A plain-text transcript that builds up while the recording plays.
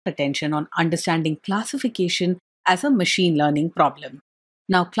attention on understanding classification as a machine learning problem.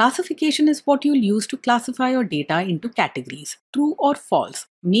 Now, classification is what you'll use to classify your data into categories, true or false,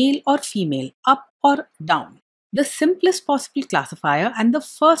 male or female, up or down. The simplest possible classifier and the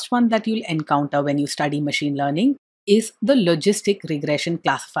first one that you'll encounter when you study machine learning is the logistic regression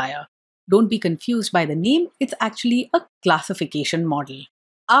classifier. Don't be confused by the name, it's actually a classification model.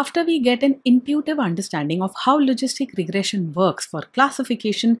 After we get an intuitive understanding of how logistic regression works for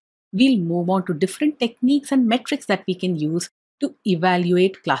classification, we'll move on to different techniques and metrics that we can use to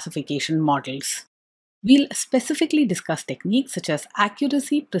evaluate classification models. We'll specifically discuss techniques such as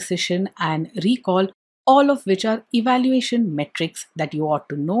accuracy, precision, and recall, all of which are evaluation metrics that you ought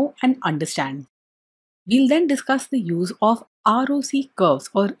to know and understand. We'll then discuss the use of ROC curves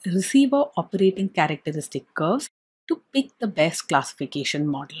or receiver operating characteristic curves to pick the best classification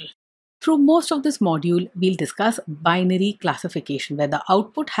model. Through most of this module, we'll discuss binary classification where the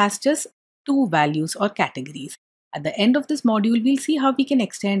output has just two values or categories. At the end of this module, we'll see how we can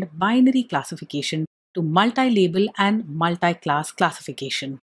extend binary classification to multi-label and multi-class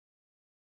classification.